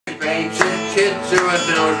kids who had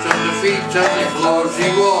nails on the feet and the clothes he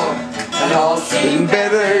wore had all seen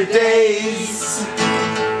better days.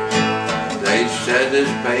 They said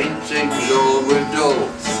his paintings all were dull,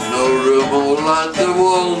 no room, oh lad, the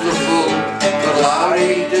walls are full, but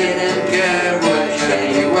Lowry didn't care much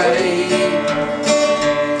anyway.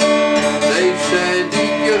 They said he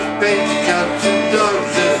just paints cats and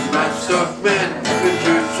dogs and Matchstalk men with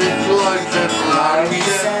twisted slugs, and Lowry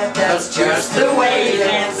said that's just the way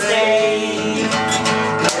they stay.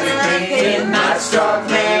 Lowry painted Matchstalk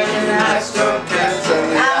men and Matchstalk cats and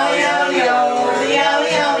the alley-yo, the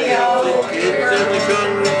alley-yo, the kids and the gun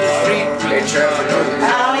in the street with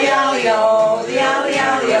the alley-yo, the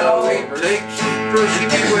alley-yo. He takes his brushy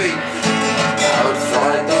weights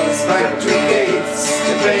outside those factory gates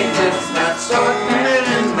to paint his Matchstalk men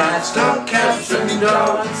and Matchstalk cats and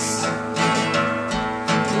dogs.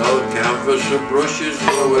 Old canvas and brushes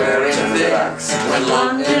were wearing thick when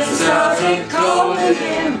London started calling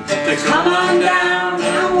him to come on down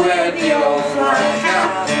and wear the old flat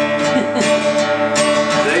cap.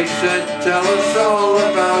 They said, tell us all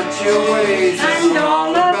about your ways and all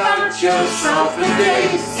about your softened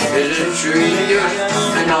days. Is it true you're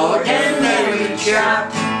just an ordinary chap?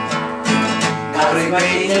 Now he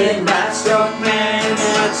painted Matchstalk men and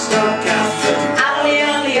Matchstalk cats and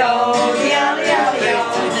alley-yo, the alley-yo.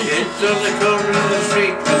 Kids on the corner of the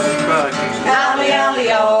street with his barking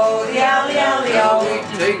alley-yo, the alley-yo.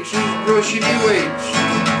 He takes his brush and he waits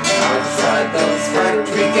outside those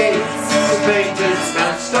factory gates to paint his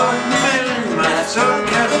Matchstalk men and Matchstalk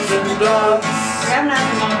cats and dogs. We haven't had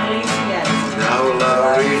the Mona Lisa yet. Now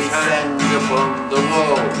Lowry's hanged upon the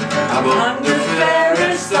wall among the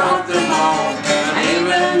fairest of them all, and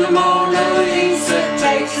even the Mona Lisa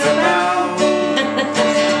takes a bow.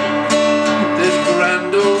 This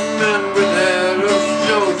grand old man with hair of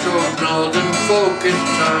snow told northern folk it's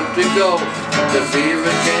time to go. The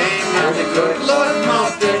fever came and the good Lord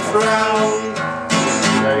mopped his brow,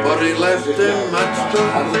 but he left them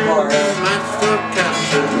Matchstalk men and Matchstalk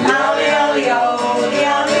cats and Alley-yo, the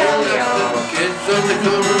alley-yo. kids on the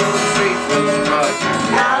corner of the street with the barking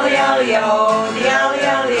Alley-yo, the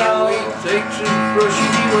alley-yo. He takes his brush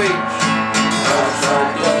and he waits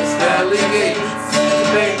outside those fairly gates to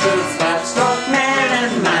paint his Matchstalk Men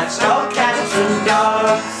and Matchstalk cats and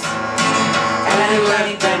dogs. and he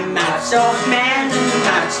left them Matchstalk men and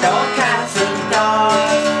Matchstalk